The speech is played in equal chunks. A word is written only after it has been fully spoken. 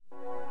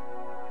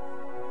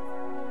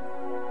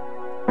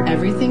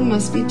Everything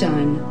must be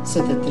done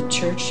so that the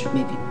church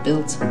may be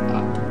built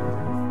up.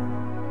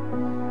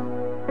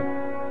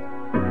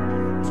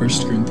 1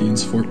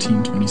 Corinthians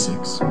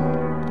 14:26.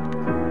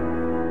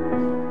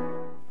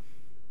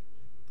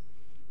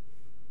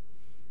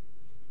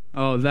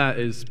 Oh, that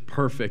is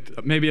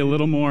perfect. Maybe a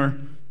little more,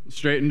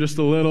 straighten just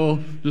a little,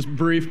 just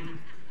brief.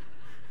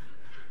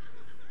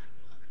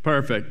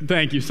 Perfect.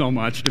 Thank you so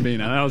much,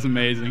 Davina. That was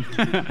amazing.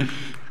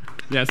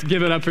 Yes,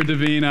 give it up for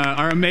Davina,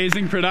 our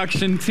amazing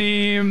production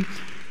team.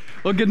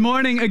 Well, good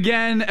morning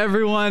again,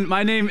 everyone.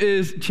 My name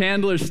is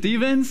Chandler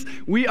Stevens.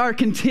 We are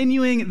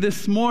continuing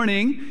this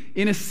morning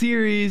in a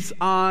series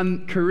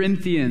on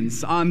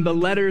Corinthians, on the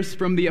letters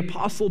from the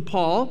Apostle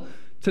Paul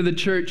to the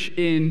church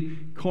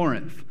in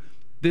Corinth.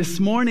 This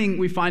morning,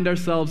 we find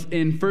ourselves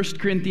in 1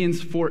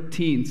 Corinthians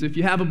 14. So if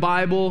you have a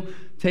Bible,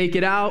 take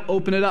it out,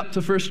 open it up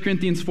to 1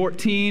 Corinthians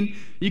 14.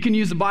 You can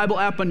use the Bible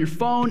app on your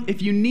phone.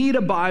 If you need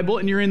a Bible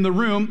and you're in the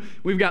room,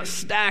 we've got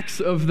stacks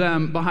of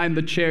them behind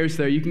the chairs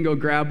there. You can go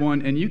grab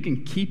one and you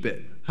can keep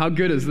it. How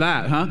good is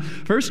that, huh?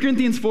 1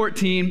 Corinthians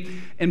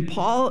 14, and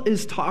Paul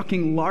is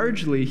talking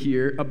largely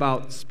here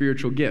about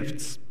spiritual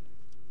gifts.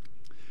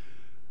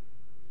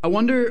 I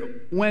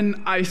wonder,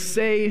 when I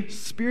say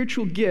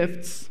spiritual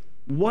gifts,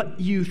 what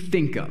you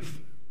think of.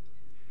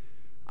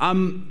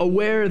 I'm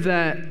aware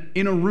that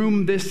in a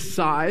room this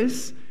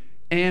size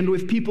and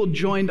with people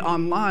joined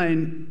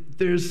online,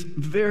 there's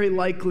very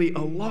likely a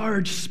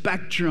large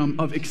spectrum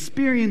of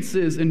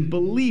experiences and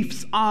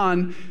beliefs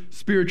on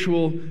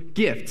spiritual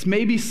gifts.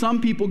 Maybe some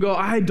people go,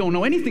 I don't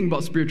know anything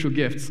about spiritual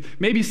gifts.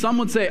 Maybe some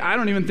would say, I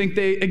don't even think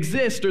they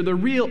exist or they're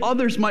real.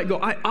 Others might go,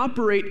 I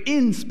operate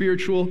in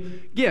spiritual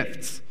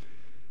gifts.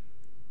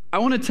 I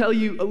want to tell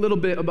you a little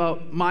bit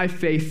about my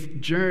faith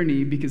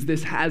journey because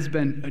this has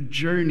been a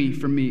journey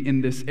for me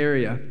in this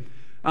area.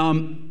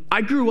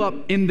 I grew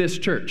up in this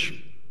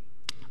church.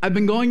 I've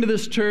been going to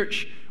this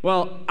church,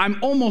 well,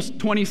 I'm almost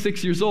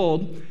 26 years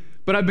old,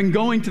 but I've been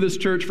going to this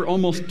church for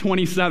almost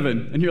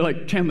 27. And you're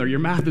like, Chandler, your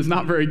math is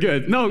not very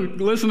good. No,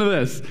 listen to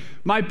this.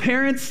 My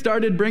parents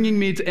started bringing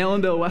me to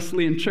Allendale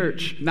Wesleyan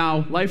Church,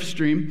 now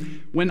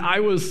Lifestream, when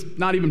I was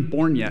not even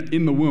born yet,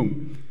 in the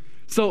womb.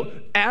 So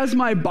as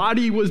my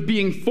body was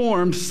being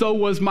formed, so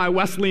was my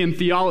Wesleyan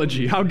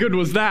theology. How good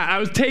was that? I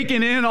was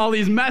taking in all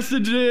these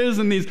messages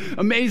and these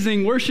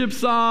amazing worship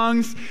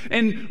songs.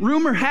 And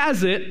rumor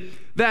has it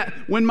that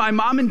when my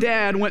mom and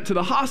dad went to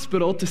the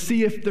hospital to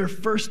see if their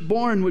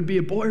firstborn would be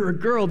a boy or a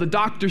girl, the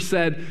doctor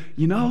said,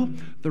 you know,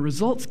 the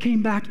results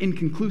came back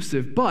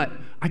inconclusive, but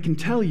I can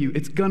tell you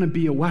it's gonna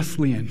be a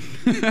Wesleyan.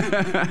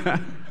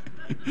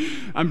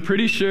 I'm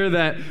pretty sure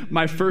that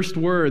my first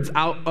words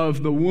out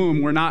of the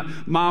womb were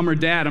not mom or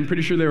dad. I'm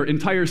pretty sure they were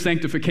entire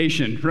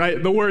sanctification,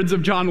 right? The words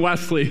of John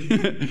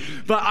Wesley.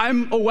 But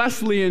I'm a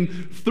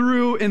Wesleyan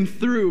through and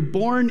through,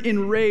 born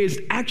and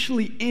raised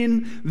actually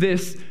in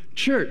this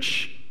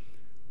church.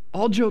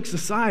 All jokes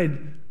aside,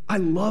 I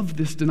love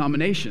this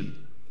denomination.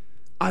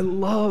 I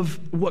love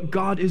what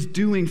God is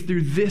doing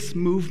through this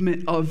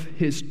movement of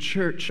his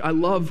church. I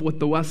love what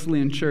the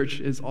Wesleyan Church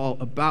is all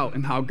about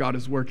and how God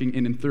is working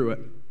in and through it.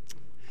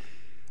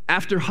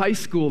 After high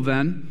school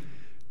then,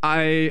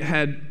 I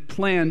had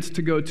planned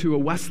to go to a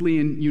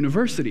Wesleyan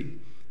university.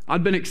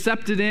 I'd been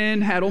accepted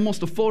in, had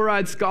almost a full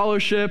ride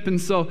scholarship,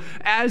 and so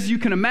as you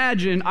can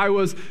imagine, I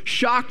was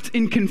shocked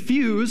and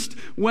confused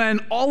when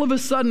all of a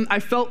sudden I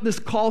felt this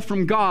call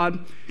from God,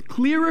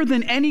 clearer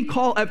than any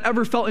call I've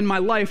ever felt in my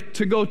life,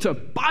 to go to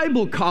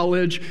Bible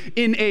college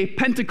in a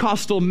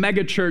Pentecostal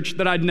megachurch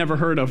that I'd never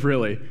heard of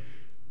really.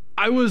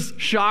 I was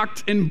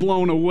shocked and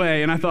blown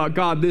away, and I thought,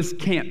 God, this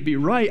can't be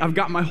right. I've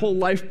got my whole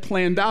life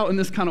planned out in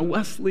this kind of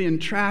Wesleyan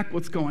track.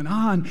 What's going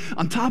on?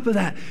 On top of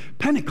that,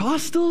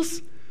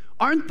 Pentecostals?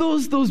 Aren't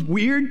those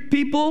weird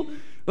people?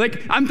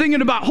 Like, I'm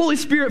thinking about Holy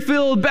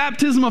Spirit-filled,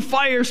 baptism of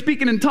fire,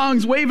 speaking in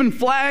tongues, waving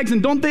flags,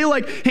 and don't they,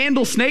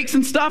 handle snakes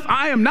and stuff?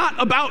 I am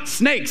not about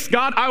snakes,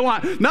 God. I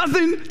want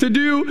nothing to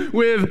do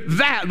with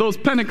that. Those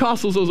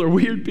Pentecostals, those are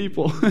weird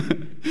people.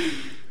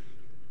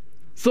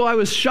 So I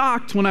was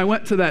shocked when I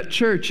went to that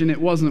church, and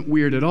it wasn't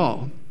weird at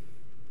all.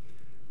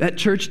 That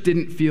church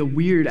didn't feel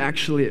weird.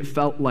 Actually, it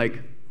felt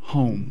like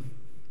home.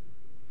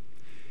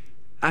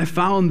 I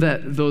found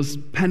that those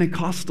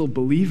Pentecostal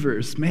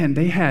believers, man,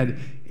 they had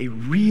a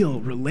real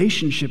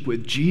relationship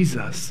with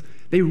Jesus.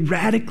 They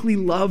radically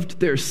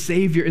loved their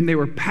Savior, and they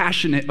were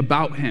passionate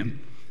about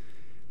him.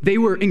 They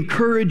were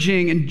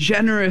encouraging and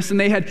generous, and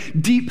they had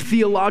deep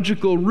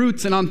theological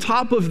roots. And on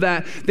top of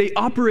that, they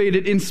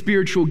operated in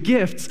spiritual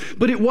gifts.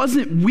 But it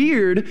wasn't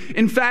weird.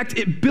 In fact,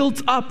 it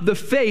built up the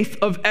faith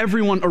of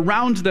everyone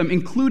around them,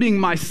 including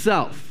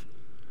myself.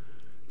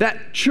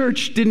 That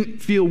church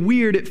didn't feel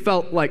weird. It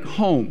felt like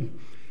home.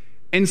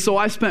 And so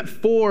I spent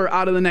 4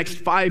 out of the next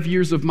 5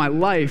 years of my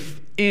life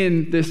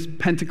in this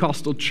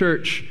Pentecostal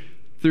church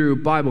through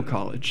Bible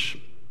college.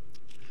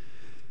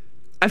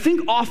 I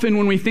think often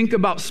when we think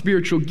about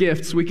spiritual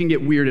gifts, we can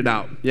get weirded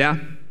out, yeah?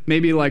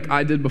 Maybe like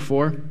I did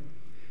before.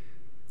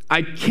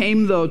 I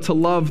came, though, to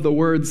love the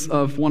words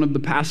of one of the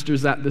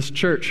pastors at this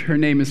church. Her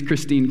name is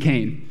Christine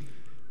Kane.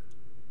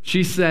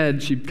 She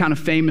kind of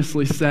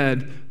famously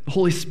said, the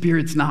Holy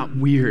Spirit's not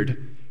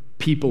weird.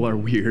 People are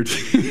weird.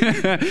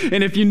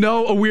 And if you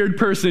know a weird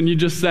person, you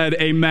just said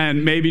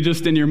amen, maybe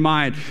just in your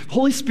mind.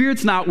 Holy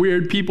Spirit's not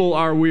weird. People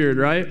are weird,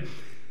 right?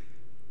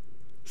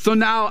 So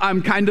now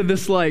I'm kind of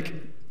this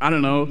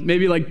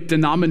maybe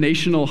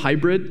denominational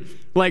hybrid.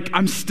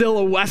 I'm still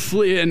a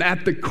Wesleyan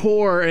at the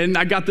core, and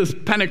I got this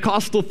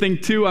Pentecostal thing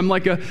too. I'm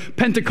like a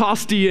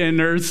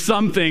Pentecostian or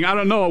something. I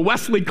don't know, a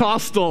Wesley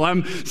Costal.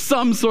 I'm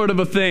some sort of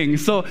a thing.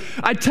 So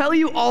I tell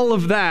you all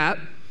of that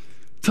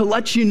to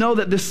let you know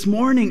that this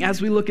morning, as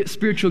we look at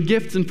spiritual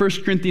gifts in 1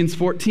 Corinthians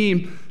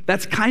 14,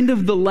 that's kind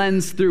of the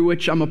lens through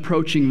which I'm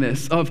approaching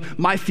this, of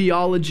my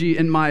theology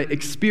and my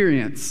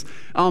experience.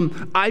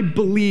 I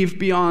believe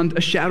beyond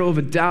a shadow of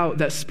a doubt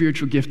that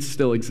spiritual gifts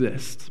still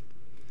exist.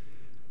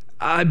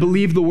 I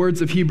believe the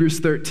words of Hebrews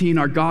 13,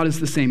 our God is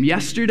the same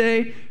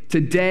yesterday,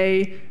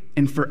 today,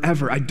 and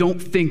forever. I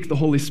don't think the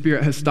Holy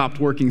Spirit has stopped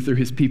working through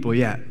his people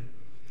yet.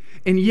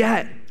 And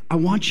yet, I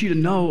want you to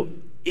know,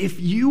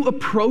 if you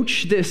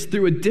approach this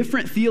through a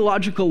different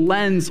theological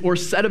lens or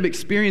set of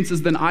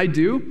experiences than I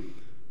do,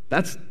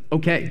 that's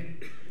okay.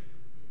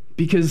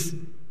 Because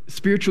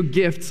spiritual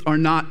gifts are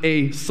not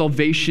a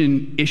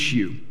salvation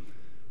issue.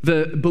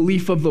 The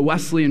belief of the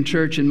Wesleyan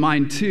Church, and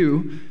mine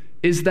too,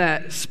 is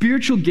that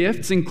spiritual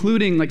gifts,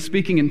 including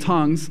speaking in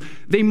tongues,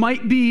 they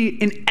might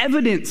be an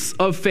evidence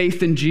of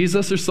faith in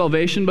Jesus or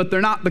salvation, but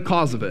they're not the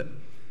cause of it.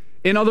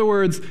 In other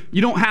words,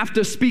 you don't have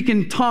to speak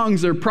in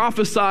tongues or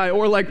prophesy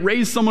or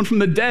raise someone from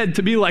the dead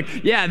to be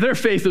yeah, their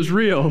faith is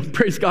real.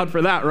 Praise God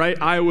for that, right?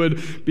 I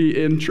would be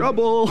in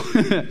trouble.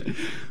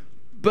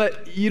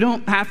 But you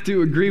don't have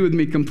to agree with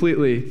me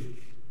completely.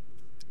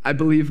 I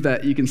believe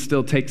that you can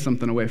still take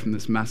something away from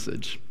this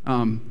message.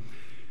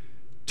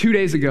 3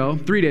 days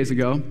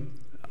ago,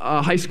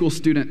 a high school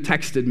student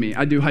texted me.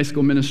 I do high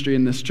school ministry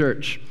in this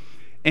church.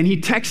 And he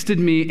texted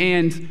me,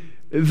 and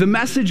the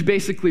message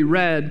basically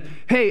read,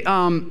 hey,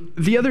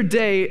 the other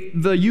day,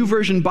 the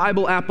YouVersion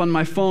Bible app on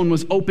my phone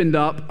was opened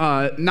up,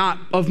 not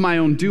of my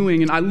own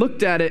doing, and I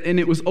looked at it, and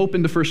it was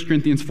open to 1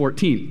 Corinthians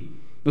 14.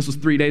 This was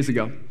 3 days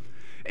ago.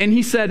 And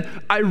he said,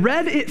 I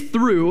read it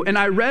through, and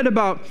I read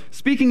about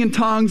speaking in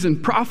tongues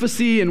and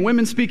prophecy and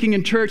women speaking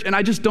in church, and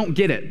I just don't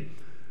get it.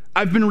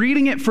 I've been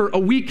reading it for a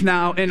week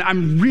now, and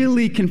I'm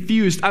really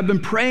confused. I've been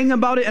praying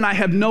about it, and I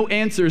have no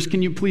answers.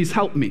 Can you please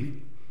help me?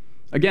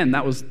 Again,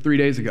 that was 3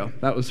 days ago.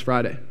 That was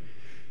Friday.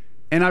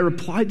 And I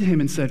replied to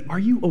him and said, are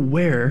you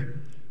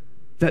aware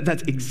that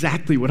that's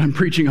exactly what I'm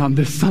preaching on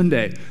this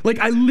Sunday?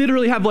 I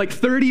literally have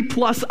 30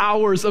 plus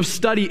hours of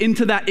study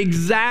into that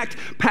exact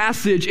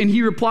passage. And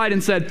he replied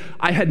and said,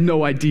 I had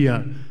no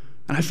idea.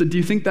 And I said, do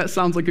you think that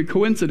sounds like a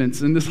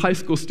coincidence? And this high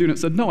school student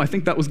said, no, I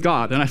think that was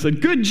God. And I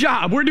said, good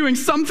job. We're doing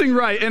something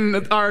right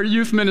in our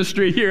youth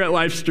ministry here at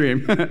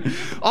Lifestream.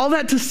 All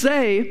that to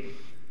say,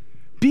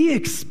 be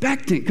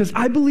expectant, because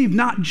I believe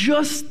not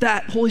just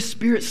that Holy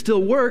Spirit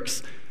still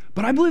works,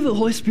 but I believe the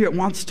Holy Spirit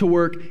wants to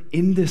work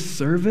in this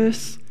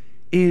service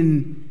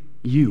in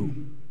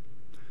you.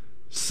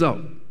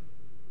 So,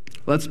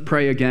 let's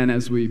pray again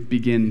as we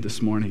begin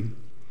this morning.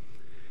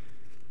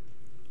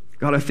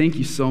 God, I thank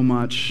you so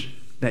much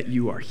that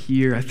you are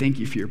here. I thank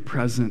you for your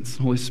presence.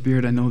 Holy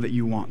Spirit, I know that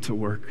you want to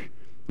work.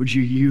 Would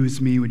you use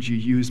me? Would you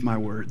use my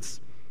words?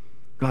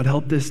 God,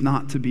 help this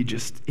not to be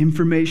just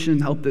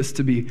information. Help this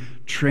to be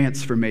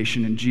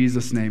transformation in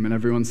Jesus' name. And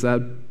everyone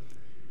said,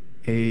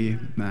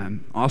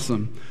 amen.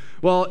 Awesome.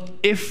 Well,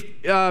 if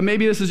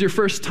maybe this is your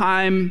first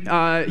time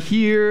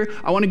here,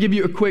 I want to give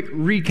you a quick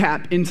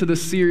recap into the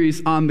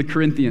series on the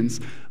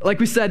Corinthians. Like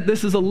we said,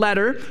 this is a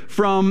letter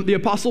from the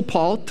Apostle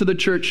Paul to the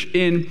church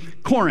in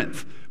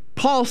Corinth.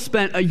 Paul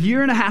spent 1.5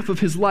 years of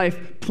his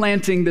life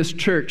planting this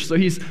church, so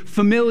he's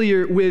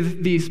familiar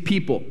with these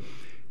people.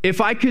 If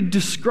I could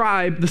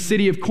describe the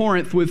city of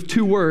Corinth with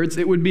 2 words,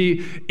 it would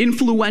be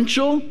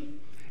influential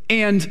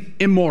and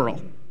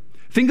immoral.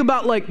 Think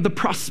about the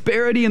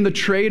prosperity and the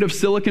trade of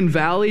Silicon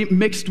Valley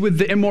mixed with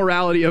the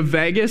immorality of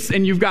Vegas,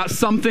 and you've got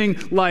something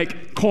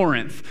like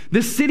Corinth.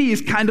 This city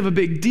is kind of a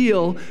big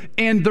deal,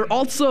 and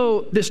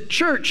this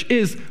church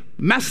is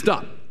messed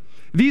up.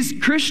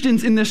 These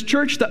Christians in this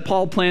church that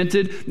Paul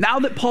planted, now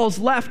that Paul's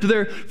left,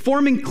 they're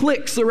forming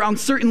cliques around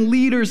certain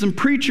leaders and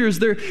preachers.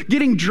 They're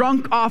getting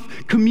drunk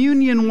off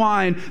communion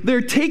wine.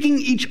 They're taking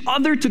each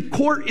other to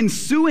court and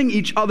suing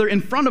each other in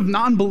front of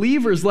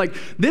non-believers.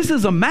 This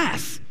is a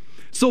mess.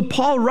 So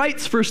Paul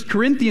writes 1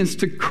 Corinthians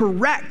to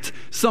correct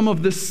some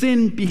of the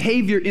sin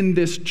behavior in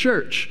this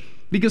church.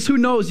 Because who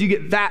knows, you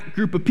get that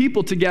group of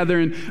people together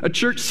and a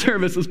church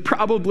service is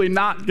probably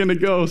not going to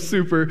go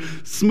super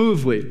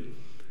smoothly.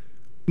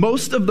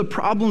 Most of the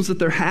problems that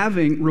they're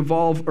having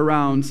revolve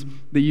around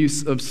the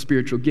use of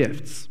spiritual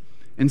gifts.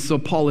 And so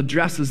Paul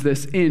addresses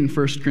this in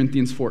 1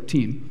 Corinthians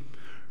 14.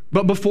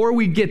 But before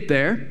we get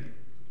there,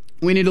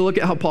 we need to look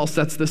at how Paul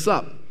sets this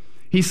up.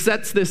 He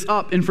sets this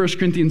up in 1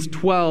 Corinthians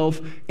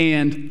 12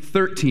 and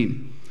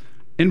 13.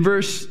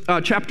 In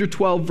chapter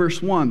 12,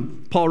 verse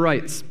 1, Paul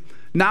writes,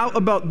 now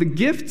about the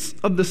gifts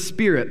of the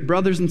Spirit,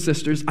 brothers and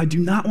sisters, I do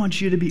not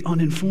want you to be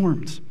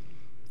uninformed.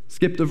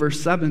 Skip to verse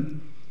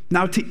 7.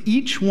 Now to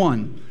each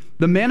one,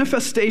 the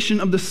manifestation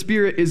of the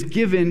Spirit is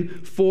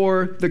given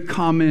for the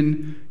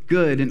common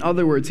good. In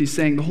other words, he's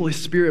saying the Holy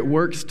Spirit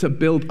works to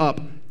build up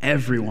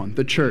everyone,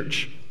 the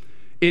church.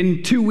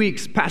 In 2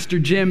 weeks, Pastor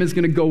Jim is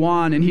going to go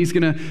on and he's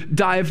going to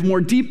dive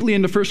more deeply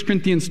into 1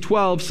 Corinthians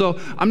 12. So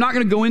I'm not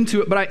going to go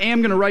into it, but I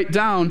am going to write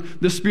down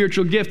the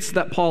spiritual gifts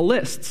that Paul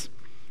lists.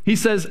 He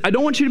says, I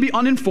don't want you to be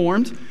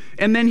uninformed.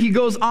 And then he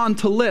goes on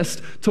to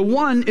list. To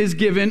one is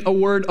given a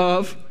word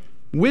of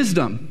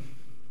wisdom.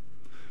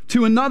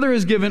 To another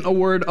is given a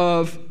word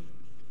of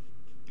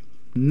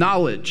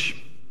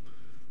knowledge.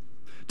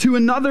 To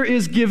another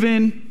is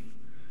given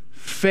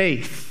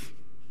faith.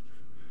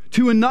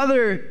 To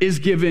another is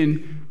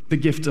given the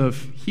gift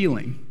of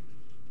healing.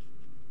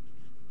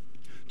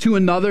 To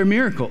another,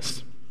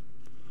 miracles.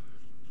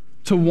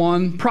 To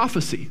one,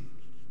 prophecy.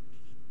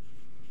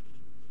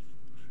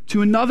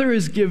 To another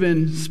is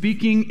given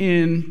speaking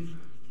in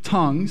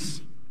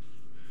tongues.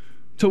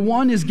 To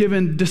one is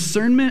given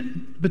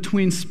discernment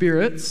between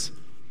spirits.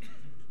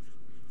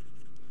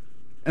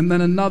 And then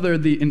another,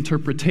 the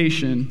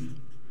interpretation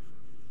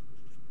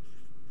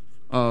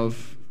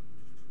of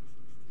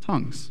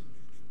tongues.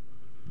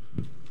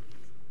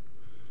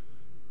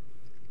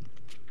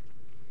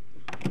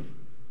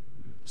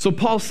 So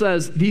Paul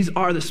says these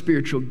are the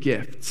spiritual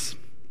gifts.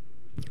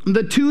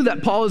 The two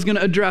that Paul is going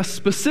to address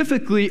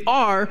specifically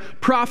are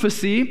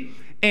prophecy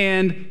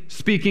and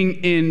speaking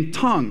in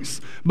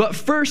tongues. But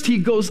first he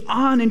goes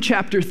on in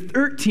chapter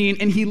 13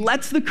 and he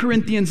lets the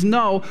Corinthians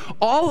know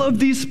all of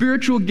these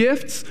spiritual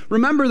gifts,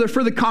 remember they're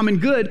for the common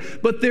good,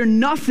 but they're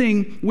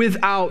nothing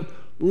without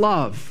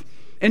love.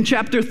 In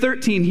chapter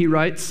 13 he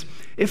writes,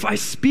 if I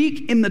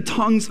speak in the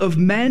tongues of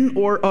men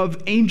or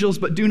of angels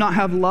but do not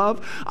have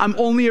love, I'm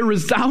only a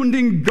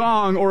resounding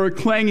gong or a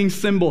clanging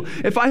cymbal.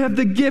 If I have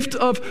the gift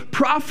of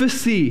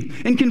prophecy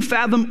and can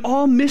fathom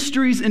all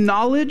mysteries and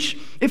knowledge,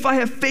 if I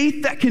have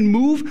faith that can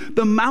move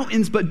the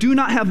mountains but do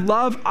not have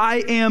love, I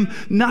am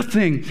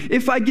nothing.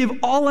 If I give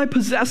all I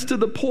possess to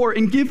the poor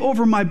and give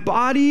over my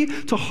body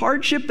to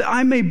hardship that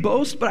I may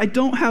boast, but I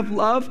don't have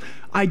love,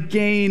 I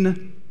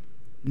gain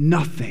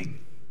nothing.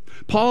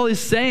 Paul is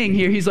saying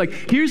here, he's like,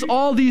 here's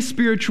all these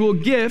spiritual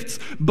gifts,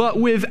 but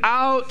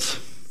without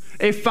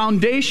a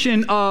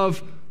foundation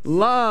of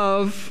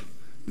love,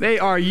 they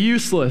are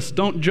useless.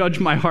 Don't judge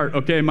my heart,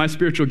 okay? My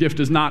spiritual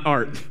gift is not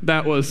art. I think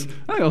that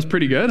was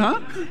pretty good, huh?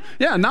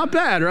 Yeah, not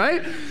bad,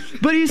 right?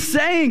 But he's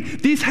saying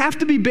these have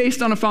to be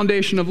based on a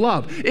foundation of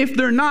love. If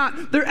they're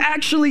not, they're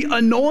actually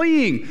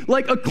annoying,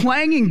 like a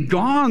clanging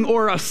gong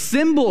or a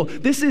cymbal.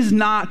 This is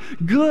not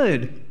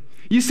good.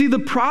 You see, the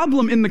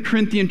problem in the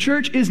Corinthian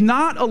church is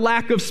not a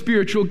lack of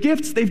spiritual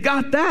gifts. They've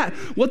got that.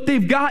 What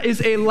they've got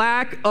is a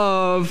lack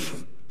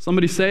of,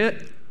 somebody say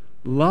it,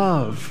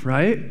 love,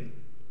 right?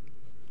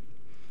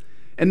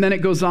 And then it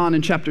goes on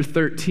in chapter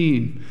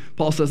 13.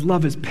 Paul says,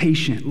 love is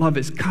patient, love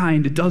is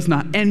kind, it does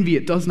not envy,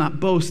 it does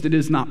not boast, it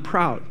is not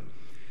proud.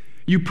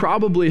 You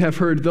probably have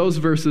heard those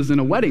verses in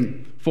a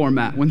wedding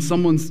format when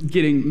someone's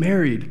getting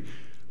married.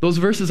 Those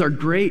verses are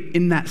great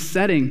in that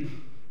setting.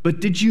 But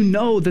did you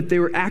know that they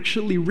were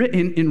actually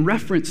written in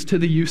reference to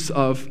the use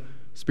of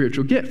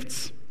spiritual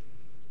gifts?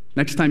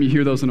 Next time you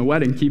hear those in a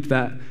wedding, keep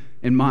that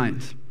in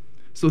mind.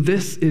 So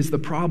this is the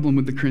problem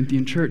with the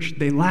Corinthian church.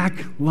 They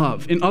lack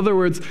love. In other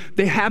words,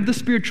 they have the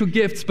spiritual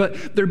gifts,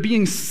 but they're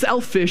being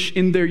selfish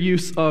in their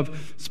use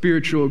of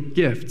spiritual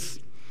gifts.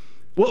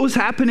 What was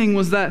happening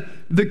was that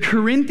the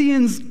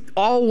Corinthians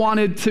all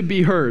wanted to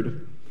be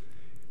heard.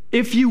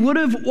 If you would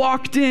have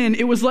walked in,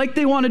 it was like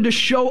they wanted to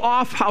show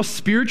off how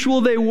spiritual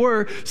they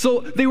were.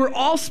 So they were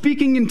all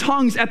speaking in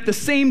tongues at the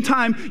same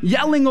time,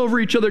 yelling over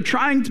each other,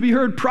 trying to be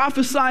heard,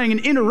 prophesying and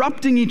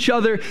interrupting each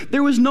other.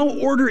 There was no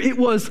order. It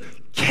was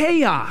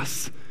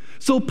chaos.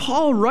 So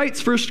Paul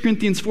writes 1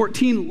 Corinthians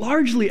 14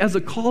 largely as a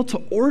call to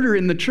order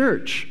in the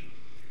church.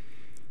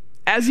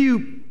 As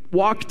you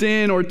walked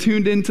in or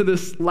tuned into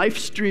this live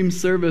stream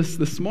service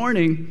this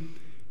morning,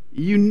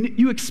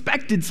 you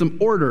expected some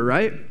order,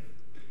 right?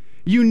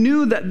 You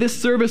knew that this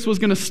service was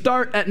going to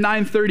start at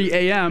 9:30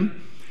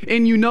 a.m.,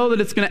 and you know that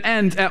it's going to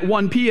end at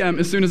 1 p.m.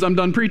 as soon as I'm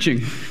done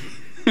preaching.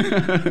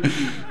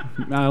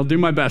 I'll do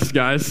my best,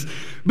 guys.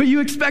 But you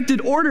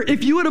expected order.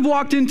 If you would have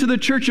walked into the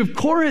Church of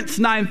Corinth's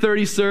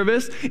 9:30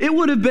 service, it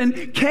would have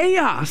been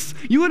chaos.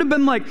 You would have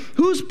been like,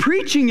 who's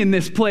preaching in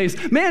this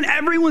place? Man,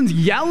 everyone's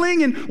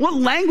yelling, and what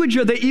language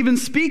are they even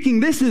speaking?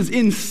 This is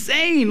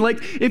insane. Like,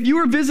 if you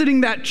were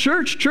visiting that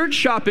church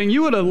shopping,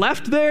 you would have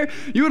left there,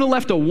 you would have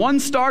left a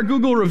 1-star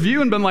Google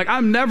review and been like,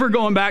 I'm never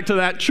going back to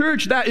that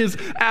church. That is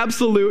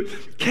absolute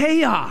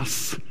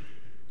chaos.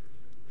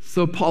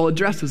 So Paul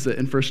addresses it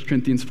in 1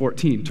 Corinthians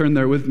 14. Turn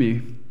there with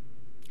me.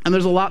 And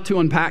there's a lot to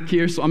unpack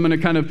here, so I'm going to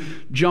kind of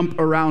jump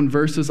around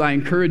verses. I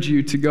encourage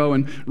you to go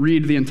and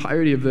read the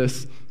entirety of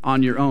this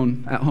on your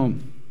own at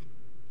home.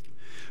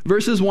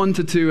 Verses 1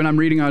 to 2, and I'm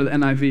reading out of the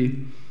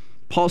NIV.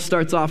 Paul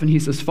starts off and he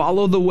says,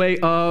 follow the way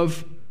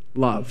of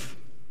love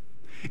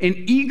and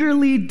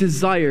eagerly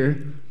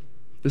desire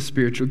the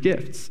spiritual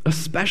gifts,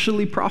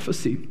 especially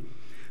prophecy.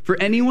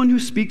 For anyone who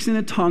speaks in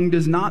a tongue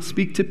does not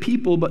speak to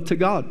people but to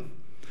God.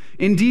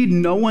 Indeed,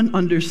 no one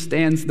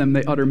understands them.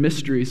 They utter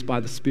mysteries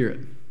by the Spirit.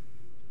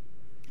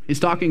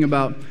 He's talking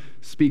about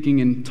speaking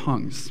in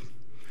tongues.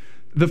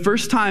 The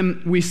first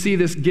time we see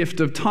this gift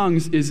of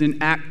tongues is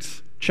in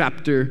Acts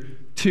chapter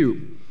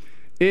 2.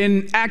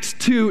 In Acts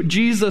 2,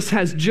 Jesus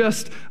has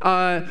just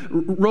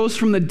rose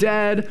from the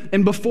dead,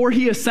 and before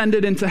he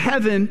ascended into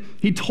heaven,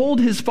 he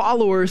told his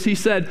followers, he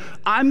said,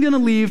 I'm going to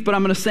leave, but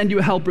I'm going to send you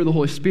a helper, the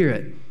Holy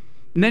Spirit.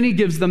 And then he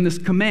gives them this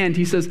command.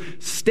 He says,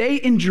 stay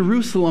in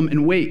Jerusalem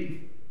and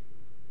wait.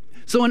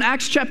 So in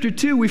Acts chapter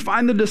 2, we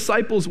find the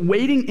disciples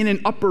waiting in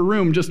an upper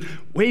room, just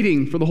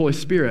waiting for the Holy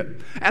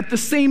Spirit. At the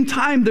same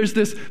time, there's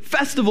this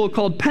festival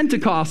called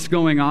Pentecost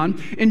going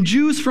on, and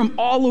Jews from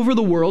all over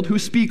the world who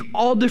speak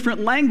all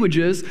different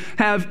languages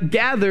have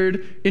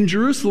gathered in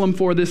Jerusalem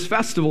for this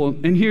festival.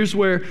 And here's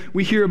where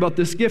we hear about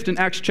this gift. In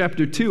Acts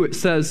chapter 2, it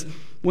says,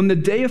 when the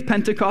day of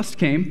Pentecost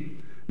came,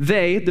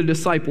 they, the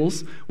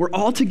disciples, were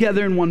all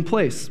together in one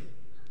place.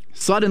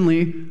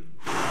 Suddenly,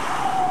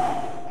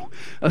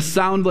 a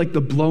sound like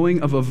the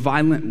blowing of a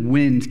violent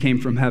wind came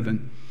from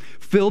heaven,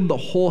 filled the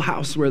whole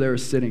house where they were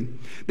sitting.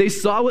 They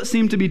saw what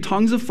seemed to be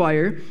tongues of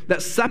fire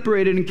that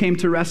separated and came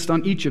to rest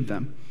on each of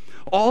them.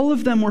 All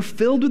of them were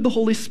filled with the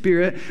Holy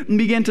Spirit and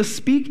began to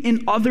speak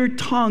in other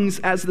tongues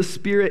as the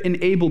Spirit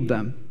enabled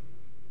them.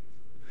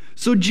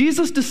 So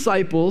Jesus'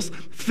 disciples,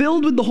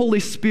 filled with the Holy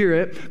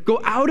Spirit,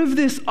 go out of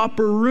this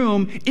upper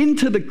room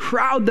into the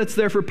crowd that's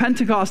there for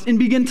Pentecost and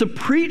begin to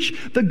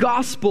preach the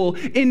gospel.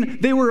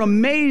 And they were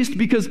amazed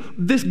because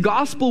this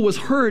gospel was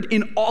heard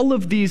in all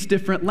of these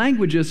different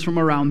languages from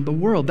around the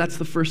world. That's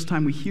the first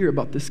time we hear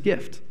about this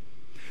gift.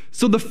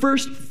 So the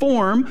first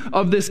form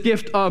of this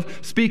gift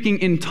of speaking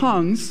in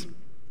tongues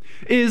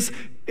is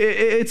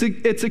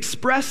it's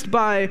expressed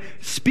by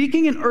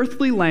speaking an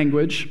earthly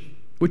language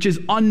which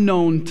is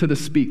unknown to the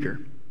speaker.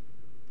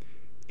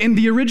 And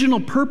the original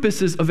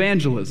purpose is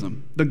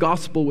evangelism. The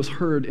gospel was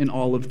heard in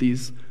all of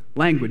these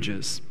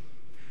languages.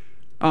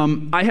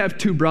 I have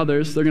two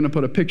brothers. They're going to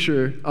put a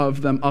picture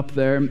of them up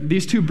there.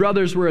 These two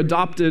brothers were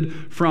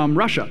adopted from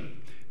Russia.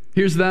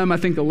 Here's them, I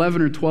think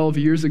 11 or 12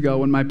 years ago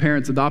when my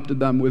parents adopted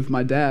them with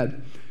my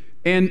dad.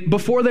 And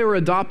before they were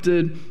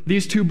adopted,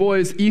 these two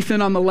boys,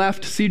 Ethan on the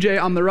left,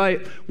 CJ on the right,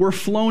 were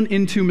flown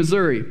into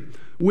Missouri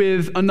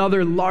with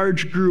another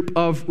large group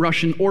of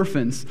Russian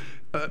orphans.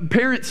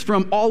 Parents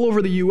from all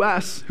over the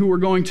U.S. who were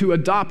going to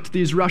adopt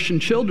these Russian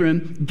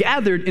children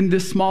gathered in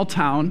this small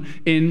town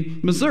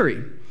in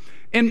Missouri.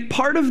 And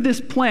part of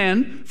this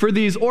plan for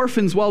these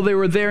orphans while they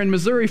were there in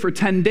Missouri for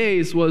 10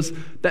 days was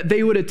that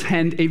they would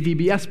attend a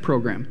VBS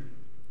program.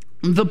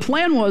 The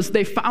plan was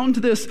they found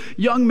this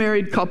young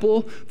married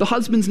couple. The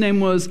husband's name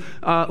was,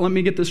 let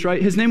me get this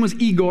right, his name was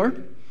Igor,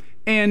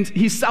 and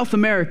he's South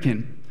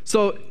American.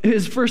 So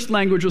his first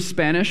language was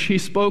Spanish. He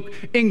spoke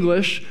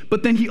English,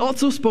 but then he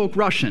also spoke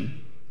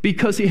Russian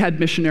because he had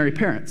missionary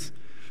parents.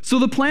 So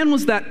the plan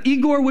was that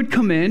Igor would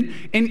come in,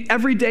 and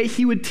every day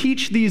he would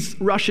teach these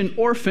Russian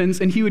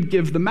orphans, and he would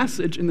give the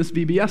message in this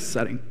VBS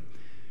setting.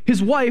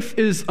 His wife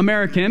is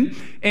American,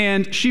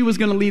 and she was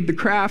going to lead the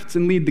crafts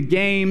and lead the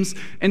games.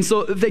 And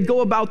so they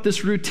go about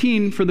this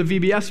routine for the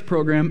VBS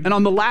program, and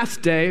on the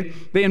last day,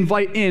 they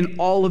invite in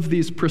all of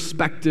these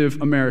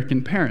prospective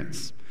American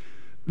parents.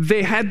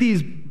 They had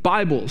these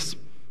Bibles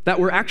that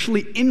were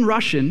actually in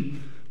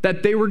Russian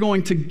that they were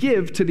going to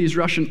give to these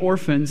Russian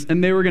orphans,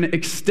 and they were going to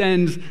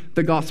extend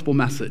the gospel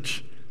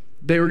message.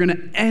 They were going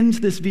to end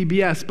this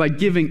VBS by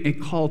giving a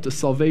call to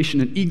salvation,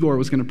 and Igor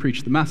was going to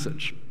preach the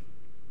message.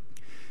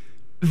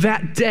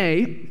 That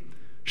day,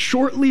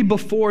 shortly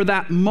before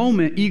that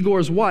moment,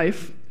 Igor's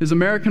wife, his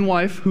American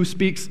wife, who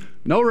speaks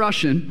no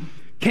Russian,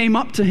 came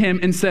up to him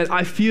and said,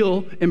 I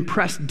feel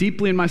impressed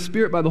deeply in my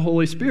spirit by the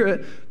Holy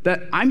Spirit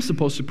that I'm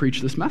supposed to preach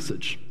this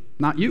message,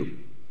 not you.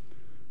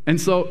 And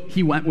so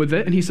he went with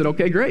it, and he said,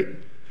 okay, great.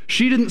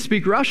 She didn't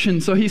speak Russian,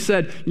 so he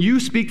said, you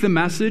speak the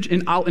message,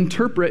 and I'll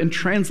interpret and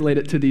translate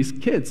it to these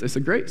kids. I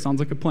said, great, sounds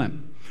like a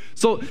plan.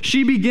 So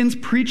she begins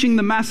preaching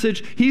the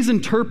message. He's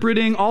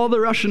interpreting. All the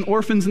Russian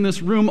orphans in this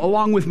room,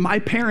 along with my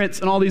parents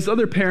and all these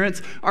other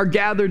parents, are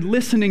gathered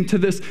listening to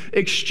this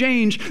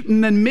exchange.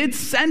 And then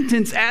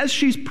mid-sentence, as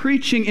she's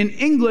preaching in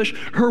English,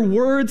 her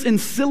words and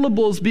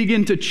syllables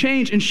begin to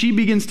change, and she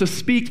begins to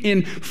speak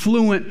in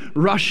fluent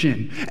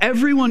Russian.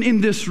 Everyone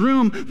in this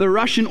room, the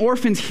Russian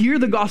orphans, hear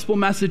the gospel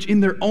message in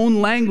their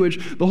own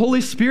language. The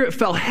Holy Spirit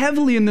fell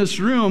heavily in this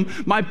room.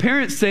 My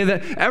parents say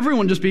that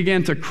everyone just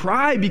began to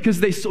cry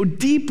because they so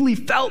deeply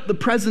felt the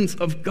presence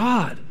of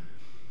God.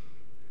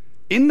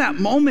 In that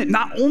moment,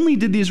 not only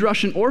did these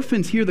Russian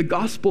orphans hear the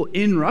gospel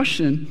in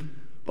Russian,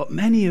 but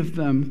many of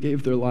them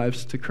gave their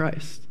lives to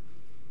Christ.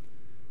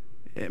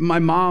 My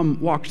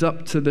mom walked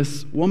up to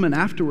this woman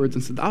afterwards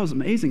and said, that was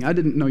amazing. I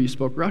didn't know you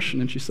spoke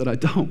Russian. And she said, I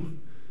don't.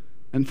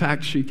 In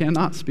fact, she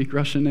cannot speak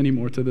Russian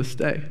anymore to this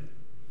day.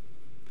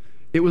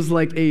 It was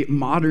like a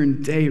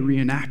modern day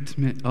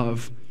reenactment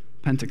of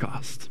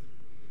Pentecost.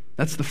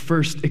 That's the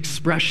first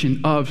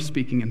expression of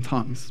speaking in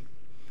tongues.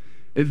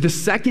 The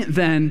second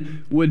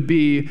then would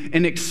be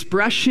an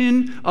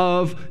expression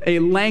of a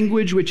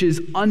language which is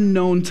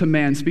unknown to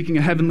man, speaking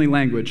a heavenly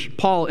language.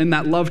 Paul, in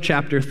that love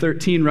chapter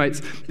 13,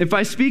 writes, "If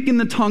I speak in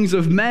the tongues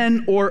of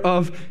men or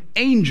of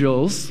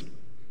angels,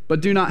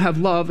 but do not have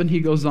love," and he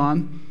goes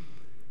on,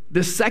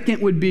 the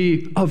second would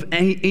be of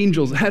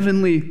angels,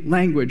 heavenly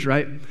language,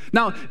 right?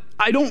 Now,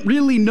 I don't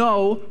really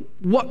know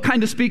what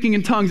kind of speaking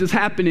in tongues is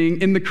happening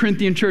in the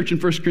Corinthian church in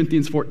 1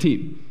 Corinthians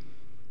 14.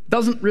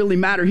 Doesn't really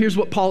matter. Here's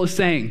what Paul is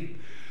saying.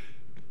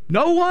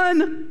 No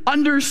one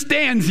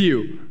understands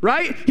you,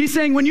 right? He's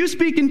saying when you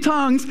speak in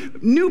tongues,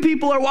 new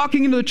people are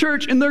walking into the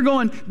church and they're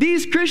going,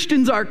 these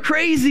Christians are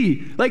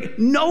crazy. Like,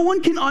 no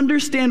one can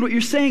understand what you're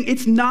saying.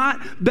 It's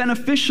not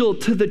beneficial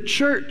to the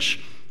church.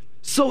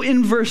 So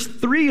in verse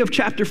 3 of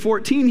chapter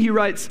 14, he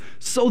writes,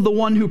 "So the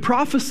one who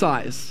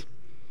prophesies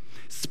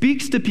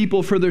speaks to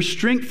people for their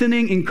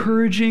strengthening,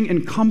 encouraging,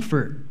 and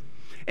comfort.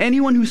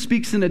 Anyone who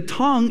speaks in a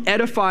tongue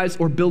edifies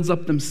or builds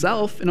up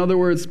themselves." In other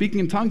words, speaking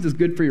in tongues is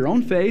good for your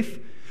own faith.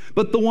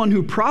 But the one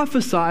who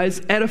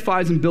prophesies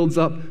edifies and builds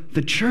up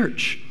the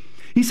church.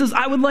 He says,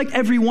 I would like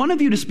every one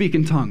of you to speak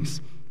in tongues,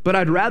 but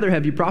I'd rather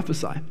have you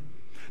prophesy.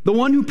 The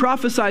one who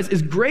prophesies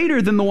is greater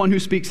than the one who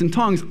speaks in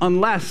tongues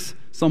unless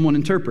someone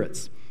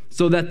interprets,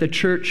 so that the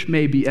church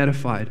may be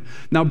edified.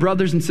 Now,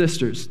 brothers and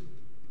sisters,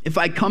 if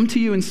I come to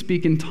you and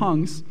speak in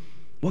tongues,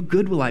 what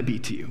good will I be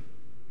to you?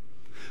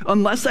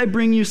 Unless I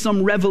bring you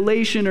some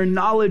revelation or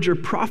knowledge or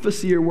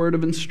prophecy or word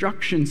of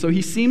instruction. So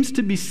he seems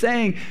to be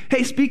saying,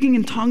 hey, speaking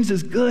in tongues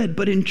is good,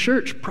 but in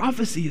church,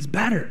 prophecy is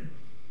better.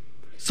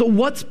 So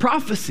what's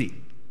prophecy?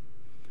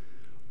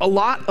 A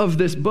lot of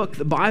this book,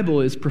 the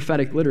Bible, is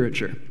prophetic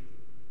literature.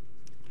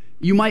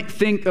 You might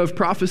think of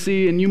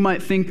prophecy and you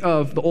might think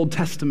of the Old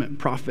Testament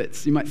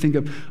prophets. You might think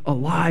of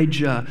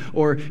Elijah,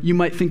 or you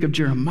might think of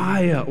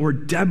Jeremiah or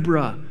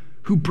Deborah,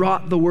 who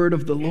brought the word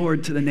of the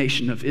Lord to the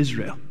nation of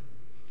Israel.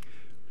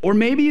 Or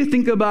maybe you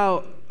think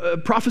about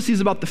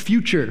prophecies about the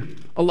future,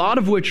 a lot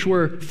of which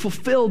were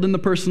fulfilled in the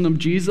person of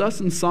Jesus,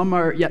 and some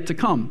are yet to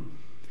come.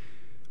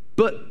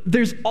 But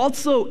there's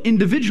also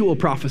individual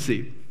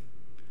prophecy.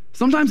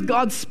 Sometimes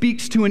God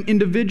speaks to an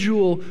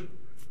individual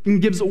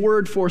and gives a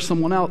word for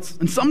someone else.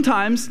 And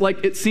sometimes,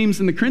 like it seems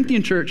in the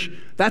Corinthian church,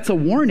 that's a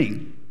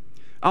warning.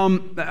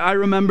 I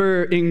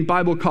remember in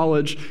Bible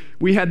college,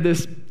 we had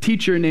this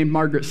teacher named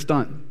Margaret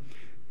Stunt.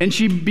 And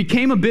she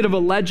became a bit of a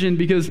legend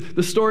because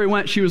the story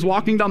went, she was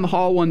walking down the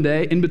hall one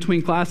day in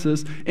between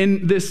classes,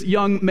 and this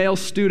young male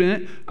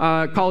student,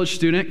 college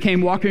student,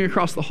 came walking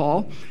across the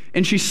hall,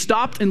 and she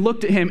stopped and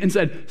looked at him and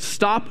said,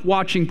 "Stop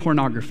watching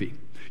pornography.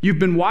 You've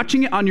been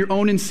watching it on your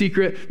own in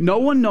secret. No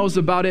one knows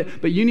about it,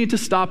 but you need to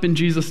stop in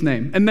Jesus'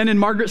 name." And then in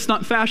Margaret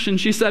Stunt fashion,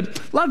 she said,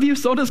 "Love you,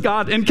 so does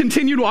God," and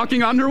continued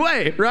walking on her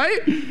way, right?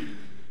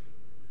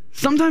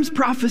 Sometimes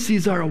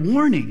prophecies are a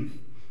warning.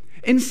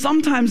 And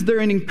sometimes they're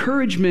an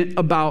encouragement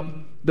about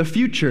the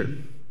future.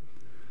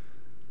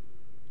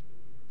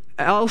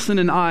 Allison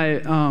and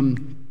I,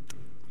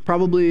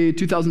 probably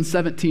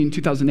 2017,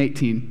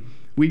 2018,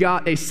 we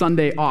got a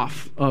Sunday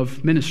off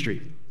of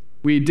ministry.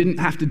 We didn't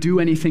have to do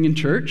anything in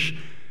church.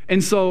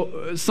 And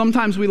so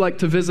sometimes we like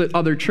to visit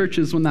other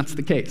churches when that's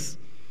the case.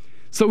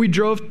 So we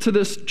drove to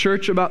this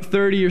church about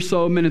 30 or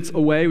so minutes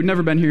away. We'd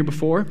never been here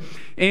before.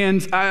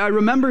 And I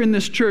remember in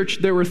this church,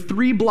 there were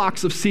 3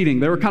 blocks of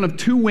seating. There were kind of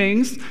 2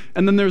 wings,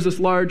 and then there's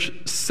this large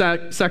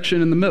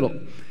section in the middle.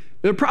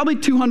 There are probably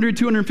 200,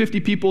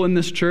 250 people in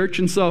this church.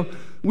 And so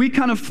we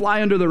kind of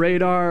fly under the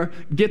radar,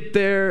 get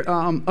there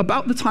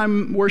about the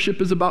time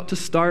worship is about to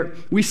start.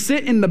 We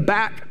sit in the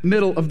back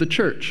middle of the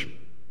church.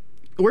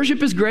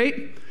 Worship is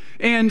great.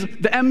 And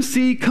the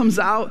MC comes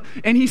out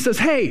and he says,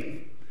 "Hey,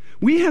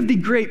 we have the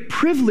great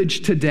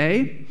privilege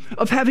today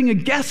of having a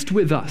guest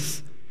with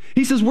us."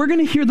 He says, "We're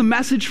going to hear the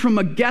message from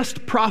a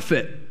guest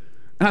prophet."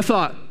 And I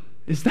thought,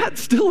 is that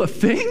still a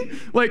thing?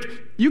 Like,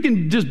 you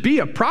can just be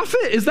a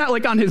prophet? Is that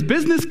like on his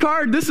business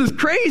card? This is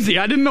crazy.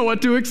 I didn't know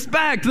what to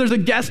expect. There's a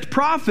guest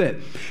prophet.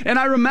 And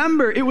I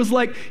remember it was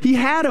like he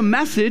had a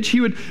message,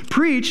 he would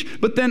preach,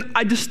 but then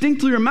I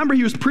distinctly remember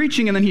he was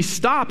preaching and then he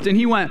stopped and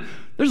he went,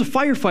 "There's a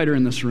firefighter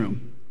in this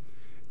room,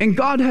 and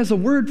God has a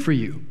word for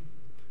you.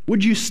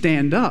 Would you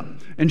stand up?"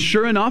 And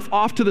sure enough,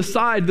 off to the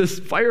side, this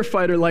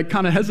firefighter like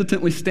kind of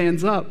hesitantly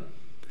stands up.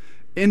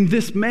 And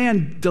this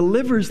man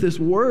delivers this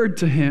word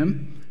to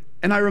him.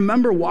 And I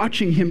remember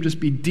watching him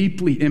just be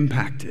deeply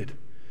impacted.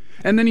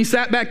 And then he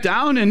sat back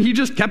down and he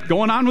just kept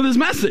going on with his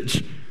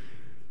message.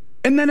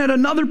 And then at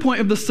another point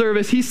of the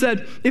service, he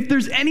said, "If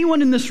there's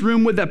anyone in this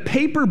room with a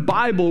paper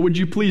Bible, would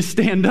you please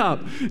stand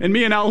up?" And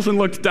me and Allison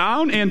looked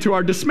down, and to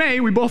our dismay,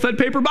 we both had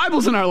paper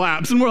Bibles in our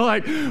laps. And we're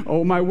like,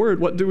 oh my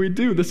word, what do we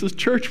do? This is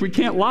church. We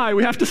can't lie.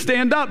 We have to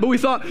stand up. But we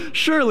thought,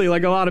 surely,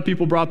 like a lot of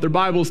people brought their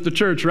Bibles to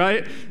church,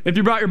 right? If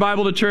you brought your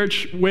Bible to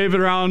church, wave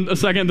it around a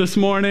second this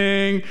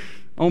morning.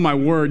 Oh my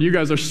word, you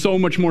guys are so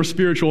much more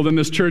spiritual than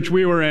this church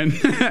we were in.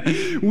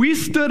 We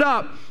stood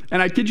up,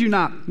 and I kid you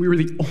not, we were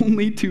the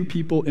only 2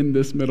 people in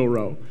this middle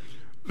row.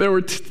 There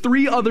were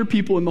 3 other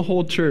people in the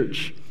whole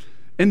church.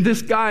 And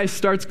this guy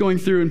starts going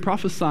through and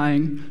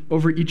prophesying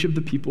over each of the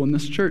people in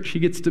this church. He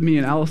gets to me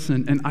and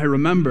Allison, and I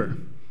remember,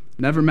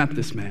 never met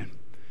this man.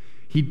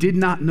 He did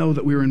not know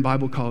that we were in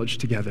Bible college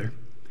together.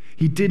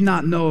 He did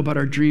not know about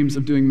our dreams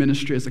of doing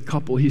ministry as a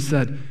couple. He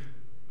said,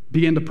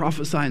 began to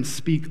prophesy and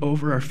speak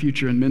over our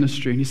future in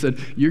ministry. And he said,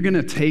 you're going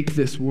to take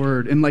this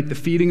word, and like the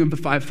feeding of the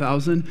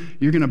 5,000,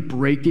 you're going to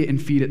break it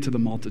and feed it to the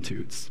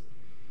multitudes.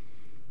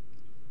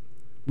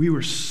 We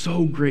were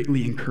so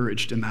greatly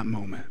encouraged in that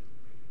moment.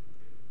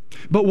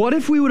 But what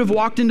if we would have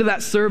walked into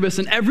that service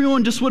and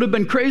everyone just would have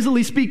been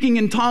crazily speaking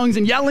in tongues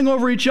and yelling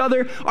over each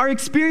other? Our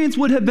experience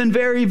would have been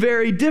very,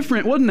 very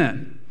different, wouldn't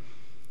it?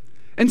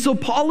 And so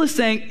Paul is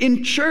saying,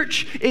 in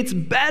church, it's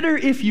better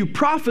if you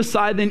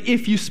prophesy than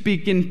if you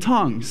speak in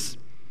tongues.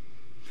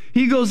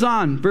 He goes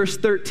on, verse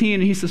 13,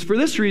 and he says, for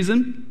this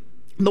reason,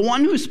 the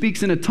one who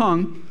speaks in a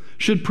tongue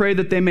should pray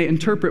that they may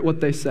interpret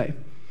what they say.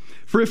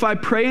 For if I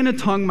pray in a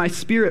tongue, my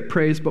spirit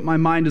prays, but my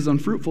mind is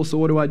unfruitful, so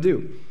what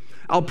do?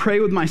 I'll pray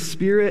with my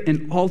spirit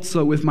and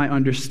also with my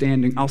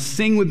understanding. I'll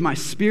sing with my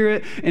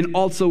spirit and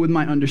also with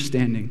my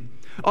understanding.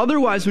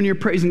 Otherwise, when you're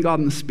praising God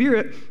in the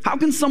Spirit, how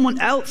can someone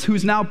else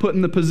who's now put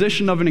in the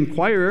position of an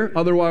inquirer,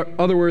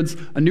 other words,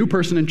 a new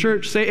person in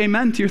church, say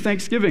amen to your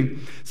thanksgiving,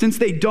 since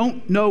they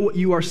don't know what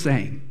you are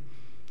saying?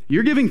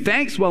 You're giving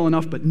thanks well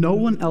enough, but no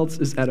one else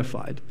is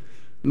edified.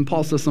 And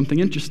Paul says something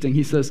interesting.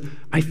 He says,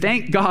 I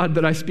thank God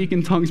that I speak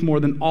in tongues more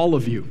than all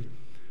of you.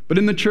 But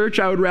in the church,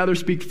 I would rather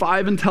speak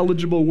 5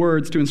 intelligible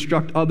words to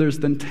instruct others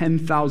than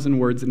 10,000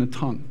 words in a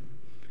tongue.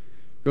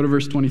 Go to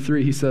verse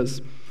 23. He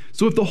says,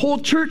 so if the whole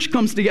church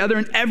comes together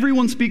and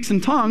everyone speaks in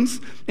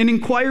tongues, and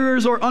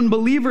inquirers or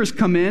unbelievers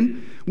come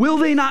in, will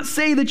they not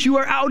say that you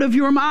are out of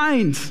your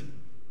minds?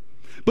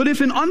 But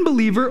if an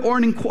unbeliever or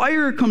an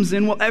inquirer comes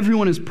in while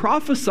everyone is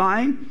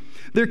prophesying,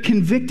 they're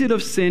convicted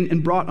of sin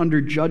and brought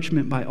under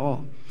judgment by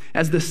all,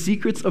 as the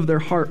secrets of their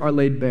heart are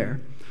laid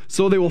bare.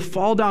 So they will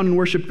fall down and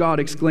worship God,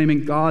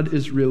 exclaiming, God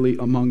is really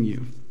among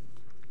you.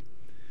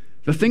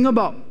 The thing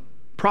about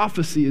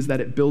prophecy is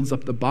that it builds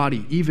up the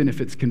body, even if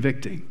it's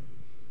convicting.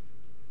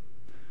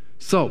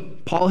 So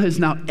Paul has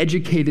now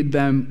educated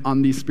them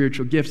on these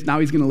spiritual gifts. Now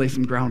he's going to lay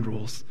some ground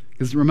rules.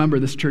 Because remember,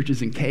 this church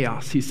is in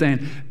chaos. He's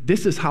saying,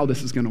 this is how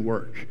this is going to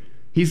work.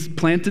 He's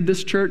planted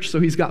this church, so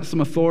he's got some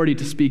authority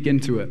to speak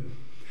into it.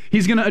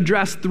 He's going to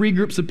address 3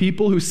 groups of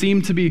people who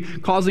seem to be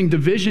causing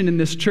division in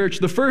this church.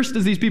 The first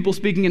is these people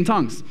speaking in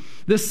tongues.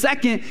 The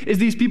second is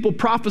these people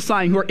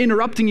prophesying who are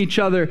interrupting each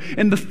other.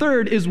 And the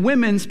third is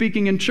women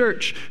speaking in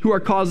church who are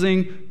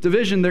causing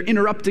division. They're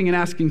interrupting and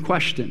asking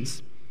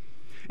questions.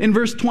 In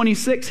verse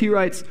 26, he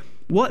writes,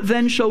 what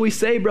then shall we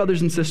say,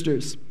 brothers and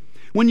sisters?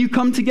 When you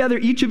come together,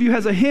 each of you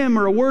has a hymn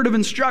or a word of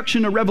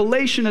instruction, a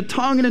revelation, a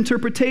tongue, an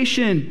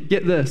interpretation.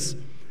 Get this.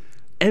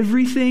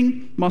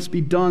 Everything must be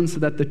done so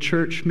that the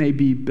church may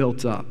be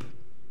built up.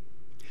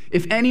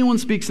 If anyone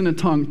speaks in a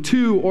tongue,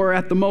 2 or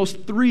at the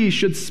most 3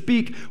 should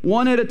speak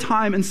one at a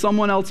time, and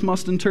someone else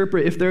must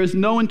interpret. If there is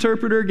no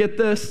interpreter, get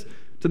this,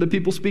 to the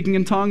people speaking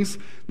in tongues,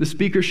 the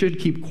speaker should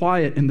keep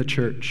quiet in the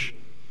church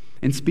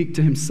and speak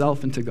to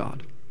himself and to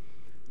God.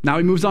 Now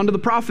he moves on to the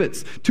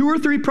prophets. 2 or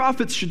 3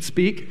 prophets should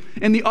speak,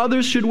 and the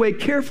others should weigh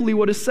carefully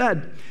what is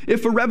said.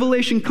 If a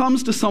revelation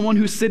comes to someone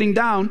who's sitting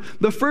down,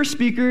 the first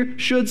speaker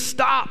should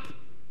stop.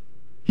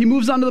 He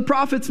moves on to the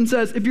prophets and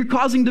says, if you're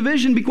causing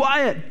division, be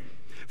quiet.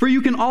 For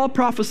you can all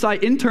prophesy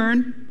in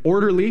turn,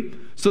 orderly,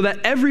 so that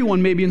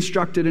everyone may be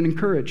instructed and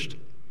encouraged.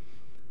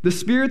 The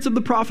spirits of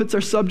the prophets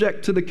are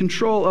subject to the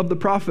control of the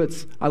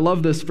prophets. I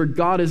love this. For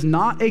God is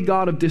not a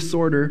God of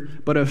disorder,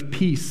 but of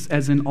peace,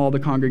 as in all the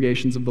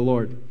congregations of the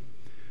Lord.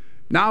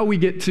 Now we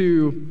get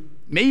to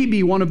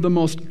maybe one of the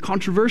most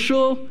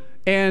controversial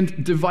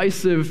and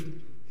divisive,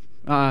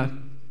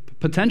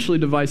 potentially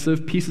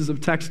divisive pieces of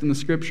text in the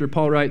scripture.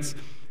 Paul writes,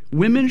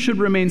 women should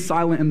remain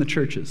silent in the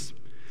churches.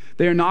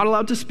 They are not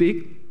allowed to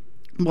speak,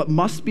 but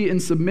must be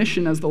in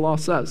submission as the law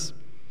says.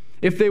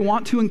 If they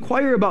want to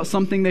inquire about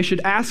something, they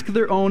should ask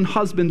their own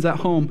husbands at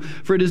home,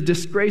 for it is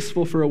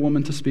disgraceful for a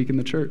woman to speak in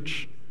the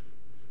church.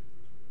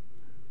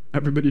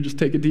 Everybody just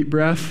take a deep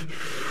breath.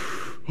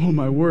 Oh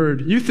my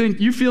word. You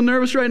feel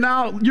nervous right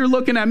now? You're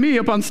looking at me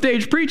up on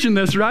stage preaching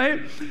this,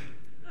 right?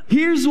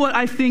 Here's what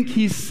I think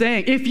he's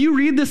saying. If you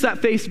read this at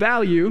face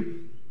value,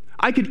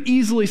 I could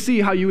easily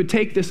see how you would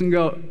take this and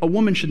go, a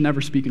woman should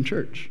never speak in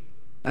church.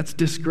 That's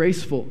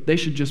disgraceful. They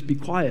should just be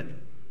quiet.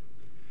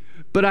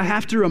 But I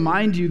have to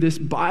remind you, this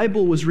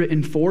Bible was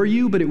written for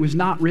you, but it was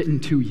not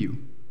written to you.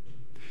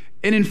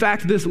 And in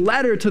fact, this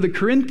letter to the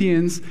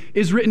Corinthians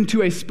is written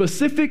to a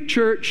specific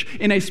church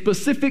in a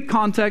specific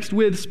context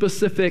with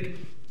specific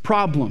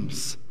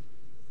problems.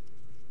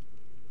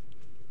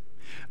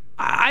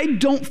 I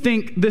don't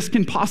think this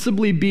can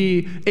possibly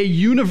be a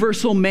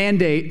universal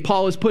mandate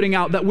Paul is putting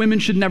out that women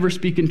should never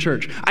speak in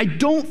church. I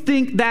don't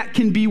think that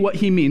can be what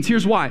he means.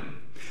 Here's why.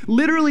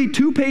 Literally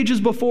 2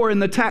 pages before in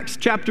the text,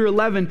 chapter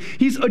 11,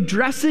 he's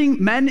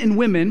addressing men and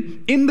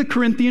women in the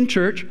Corinthian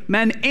church,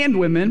 men and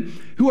women,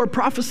 who are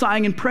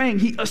prophesying and praying.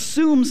 He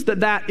assumes that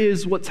that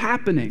is what's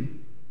happening.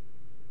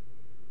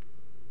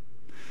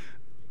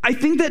 I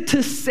think that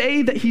to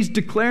say that he's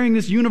declaring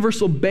this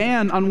universal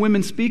ban on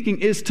women speaking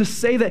is to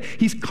say that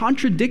he's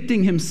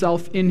contradicting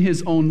himself in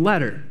his own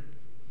letter.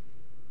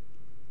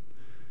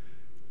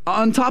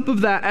 On top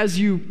of that, as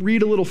you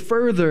read a little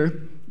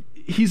further,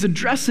 he's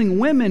addressing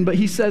women, but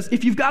he says,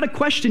 if you've got a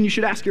question, you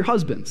should ask your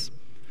husbands.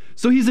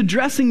 So he's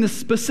addressing this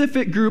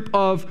specific group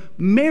of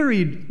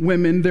married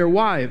women, their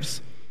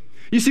wives.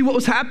 You see, what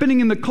was happening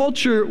in the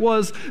culture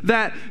was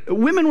that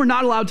women were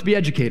not allowed to be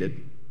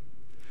educated.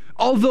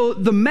 Although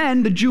the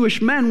men, the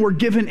Jewish men, were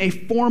given a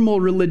formal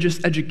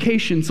religious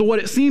education. So what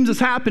it seems is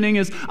happening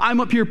is I'm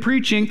up here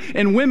preaching,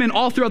 and women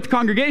all throughout the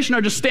congregation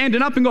are just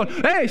standing up and going,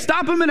 hey,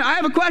 stop a minute, I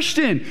have a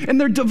question.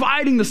 And they're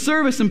dividing the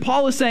service, and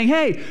Paul is saying,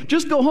 hey,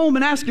 just go home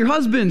and ask your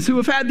husbands who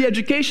have had the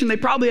education. They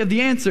probably have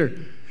the answer.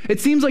 It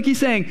seems like he's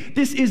saying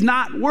this is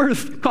not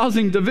worth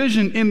causing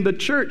division in the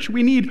church.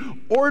 We need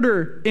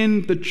order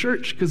in the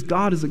church because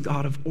God is a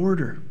God of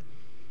order.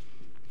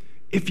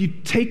 If you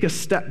take a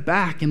step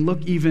back and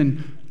look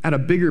even at a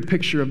bigger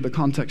picture of the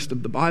context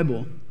of the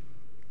Bible,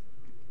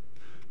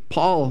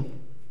 Paul,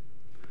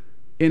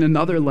 in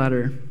another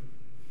letter,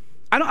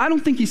 I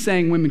don't think he's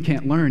saying women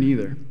can't learn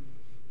either,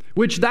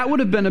 which that would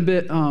have been a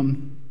bit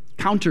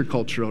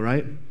countercultural,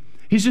 right?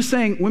 He's just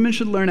saying women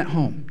should learn at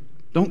home.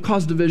 Don't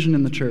cause division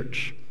in the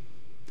church.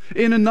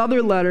 In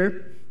another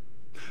letter,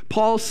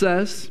 Paul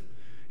says,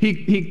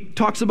 he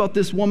talks about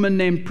this woman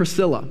named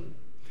Priscilla,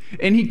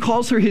 and he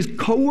calls her his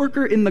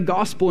co-worker in the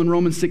gospel in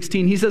Romans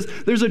 16. He says,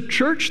 there's a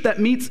church that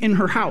meets in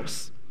her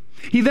house.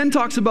 He then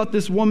talks about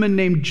this woman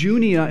named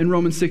Junia in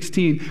Romans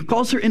 16,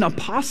 calls her an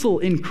apostle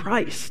in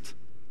Christ.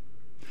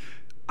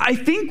 I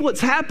think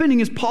what's happening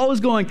is Paul is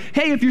going,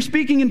 hey, if you're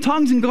speaking in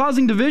tongues and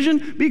causing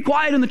division, be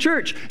quiet in the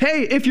church.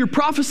 Hey, if you're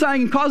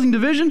prophesying and causing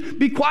division,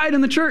 be quiet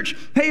in the church.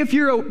 Hey, if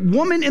you're a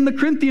woman in the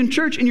Corinthian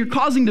church and you're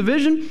causing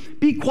division,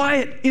 be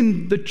quiet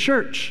in the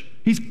church.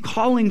 He's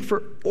calling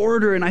for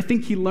order, and I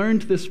think he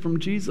learned this from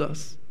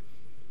Jesus.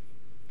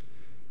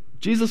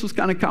 Jesus was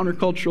kind of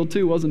countercultural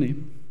too, wasn't he?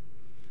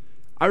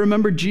 I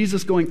remember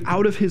Jesus going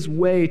out of his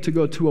way to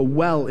go to a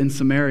well in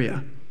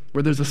Samaria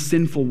where there's a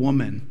sinful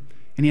woman,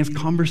 and he has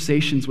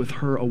conversations with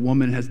her, a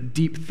woman, has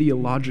deep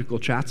theological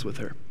chats with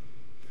her.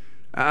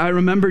 I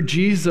remember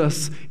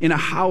Jesus in a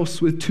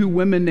house with two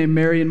women named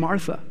Mary and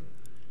Martha.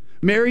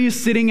 Mary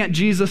is sitting at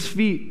Jesus'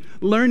 feet,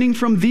 learning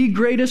from the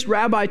greatest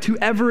rabbi to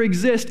ever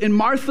exist. And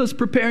Martha's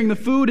preparing the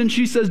food, and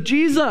she says,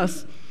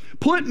 Jesus,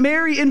 put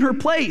Mary in her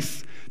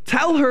place.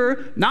 Tell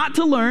her not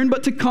to learn,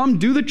 but to come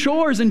do the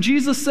chores. And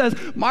Jesus says,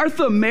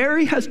 Martha,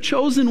 Mary has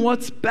chosen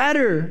what's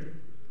better.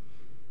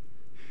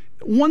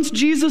 Once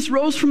Jesus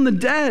rose from the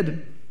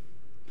dead,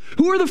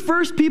 who are the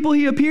first people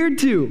he appeared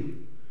to?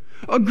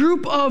 A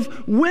group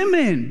of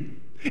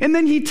women. And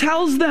then he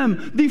tells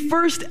them the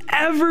first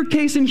ever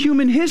case in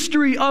human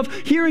history of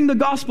hearing the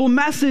gospel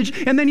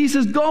message. And then he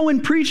says, go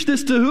and preach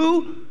this to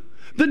who?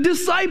 The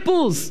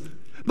disciples,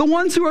 the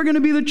ones who are going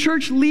to be the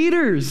church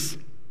leaders.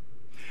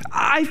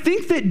 I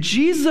think that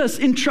Jesus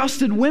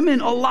entrusted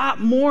women a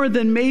lot more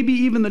than maybe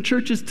even the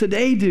churches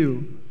today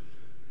do.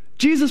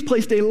 Jesus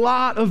placed a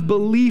lot of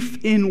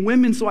belief in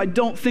women, so I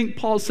don't think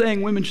Paul's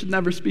saying women should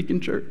never speak in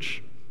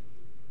church.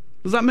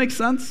 Does that make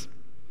sense?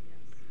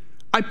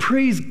 I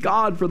praise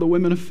God for the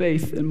women of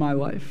faith in my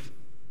life.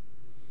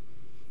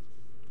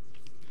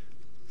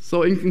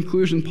 So in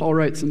conclusion, Paul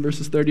writes in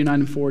verses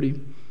 39 and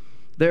 40,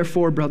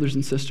 therefore, brothers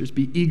and sisters,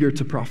 be eager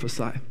to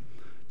prophesy.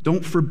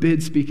 Don't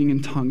forbid speaking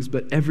in tongues,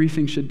 but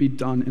everything should be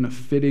done in a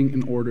fitting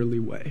and orderly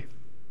way.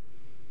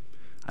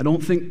 I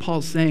don't think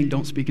Paul's saying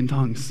don't speak in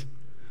tongues.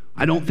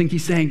 I don't think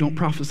he's saying don't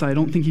prophesy. I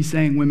don't think he's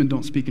saying women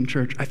don't speak in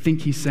church. I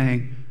think he's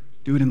saying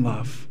do it in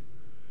love.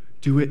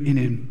 Do it in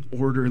an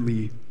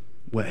orderly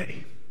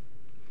way.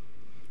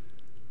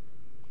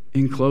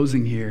 In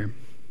closing here,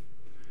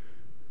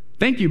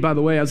 thank you, by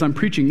the way, as I'm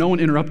preaching, no one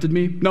interrupted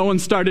me. No one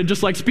started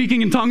just like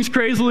speaking in tongues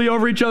crazily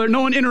over each other.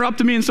 No one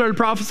interrupted me and started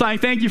prophesying.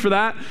 Thank you for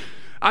that.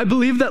 I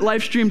believe that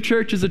Lifestream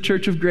Church is a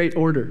church of great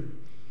order.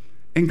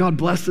 And God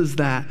blesses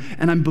that.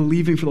 And I'm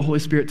believing for the Holy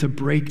Spirit to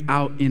break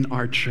out in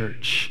our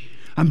church.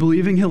 I'm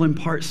believing he'll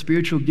impart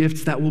spiritual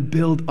gifts that will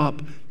build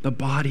up the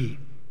body.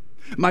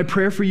 My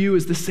prayer for you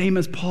is the same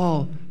as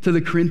Paul to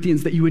the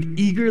Corinthians, that you would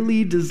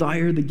eagerly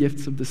desire the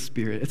gifts of the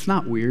Spirit. It's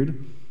not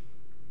weird.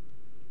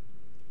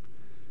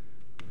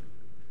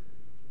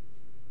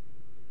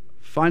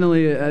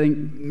 Finally, I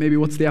think maybe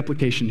what's the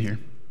application here?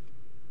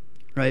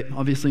 Right?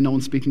 Obviously, no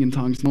one's speaking in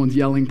tongues. No one's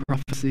yelling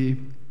prophecy.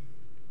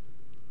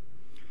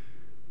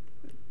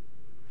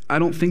 I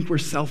don't think we're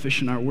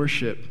selfish in our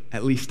worship,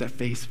 at least at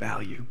face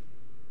value.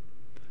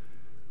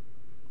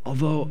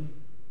 Although,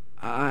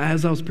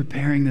 as I was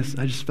preparing this,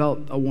 I just felt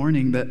a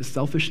warning that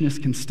selfishness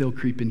can still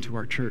creep into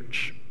our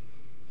church,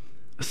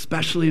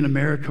 especially in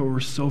America where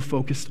we're so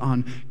focused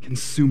on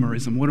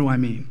consumerism. What do I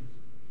mean?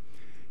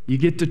 You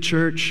get to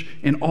church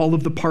and all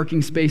of the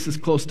parking spaces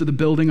close to the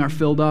building are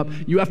filled up.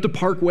 You have to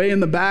park way in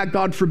the back.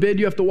 God forbid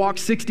you have to walk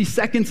 60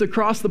 seconds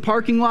across the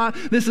parking lot.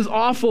 This is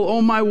awful.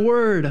 Oh my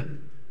word.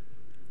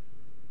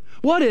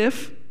 What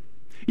if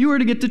you were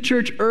to get to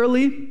church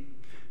early,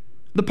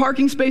 The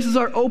parking spaces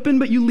are open,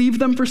 but you leave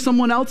them for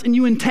someone else and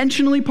you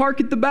intentionally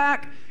park at the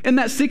back. In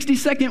that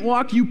 60-second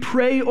walk, you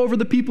pray over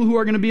the people who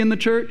are going to be in the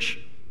church.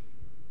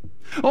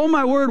 Oh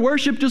my word,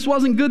 worship just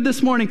wasn't good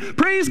this morning.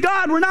 Praise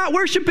God, we're not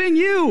worshiping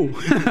you.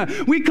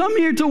 We come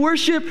here to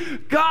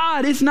worship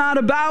God. It's not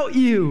about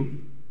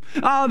you.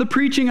 The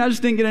preaching, I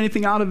just didn't get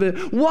anything out of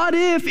it. What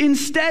if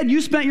instead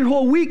you spent your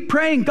whole week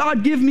praying,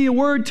 God, give me a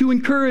word to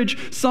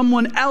encourage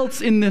someone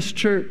else in this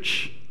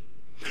church?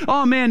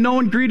 Oh man, no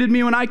one greeted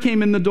me when I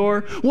came in the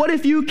door. What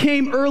if you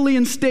came early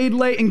and stayed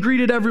late and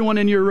greeted everyone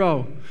in your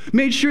row?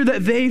 Made sure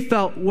that they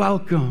felt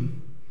welcome.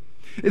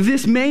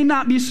 This may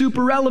not be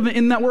super relevant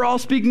in that we're all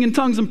speaking in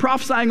tongues and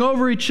prophesying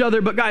over each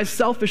other, but guys,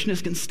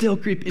 selfishness can still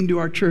creep into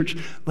our church.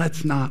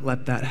 Let's not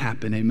let that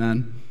happen.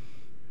 Amen.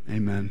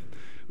 Amen.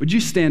 Would you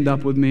stand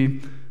up with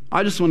me?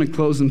 I just want to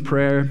close in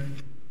prayer.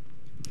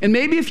 And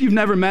maybe if you've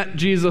never met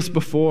Jesus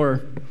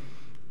before,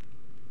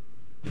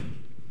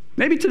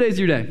 maybe today's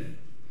your day.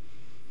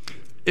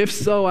 If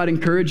so, I'd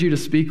encourage you to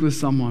speak with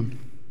someone.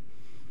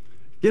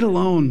 Get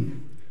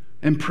alone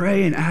and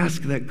pray and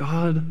ask that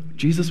God,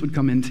 Jesus would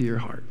come into your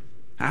heart.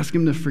 Ask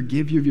him to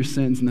forgive you of your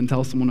sins and then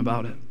tell someone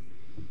about it.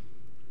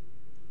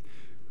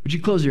 Would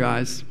you close your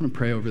eyes? I want to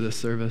pray over this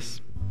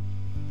service.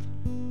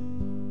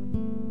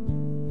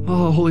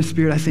 Oh, Holy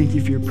Spirit, I thank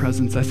you for your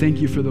presence. I thank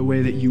you for the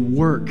way that you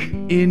work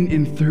in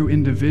and through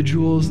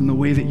individuals and the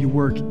way that you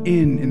work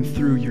in and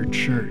through your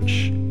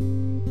church.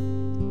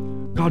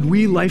 God,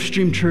 we,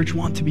 Lifestream Church,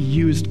 want to be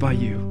used by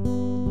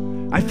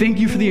you. I thank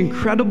you for the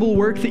incredible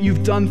work that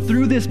you've done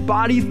through this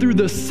body, through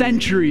the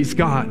centuries,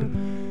 God.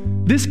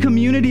 This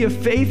community of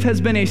faith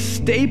has been a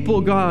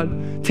staple,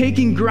 God,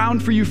 taking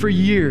ground for you for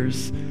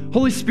years.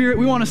 Holy Spirit,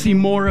 we want to see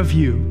more of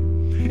you.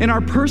 In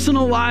our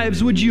personal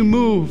lives, would you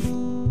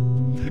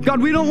move?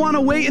 God, we don't want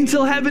to wait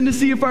until heaven to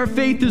see if our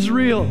faith is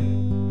real.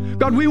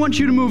 God, we want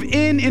you to move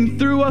in and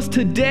through us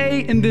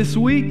today and this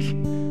week.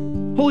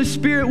 Holy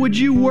Spirit, would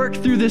you work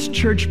through this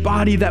church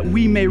body that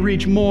we may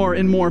reach more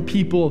and more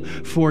people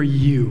for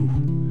you?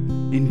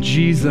 In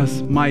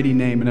Jesus' mighty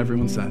name. And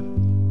everyone said,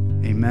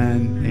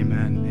 amen,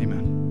 amen.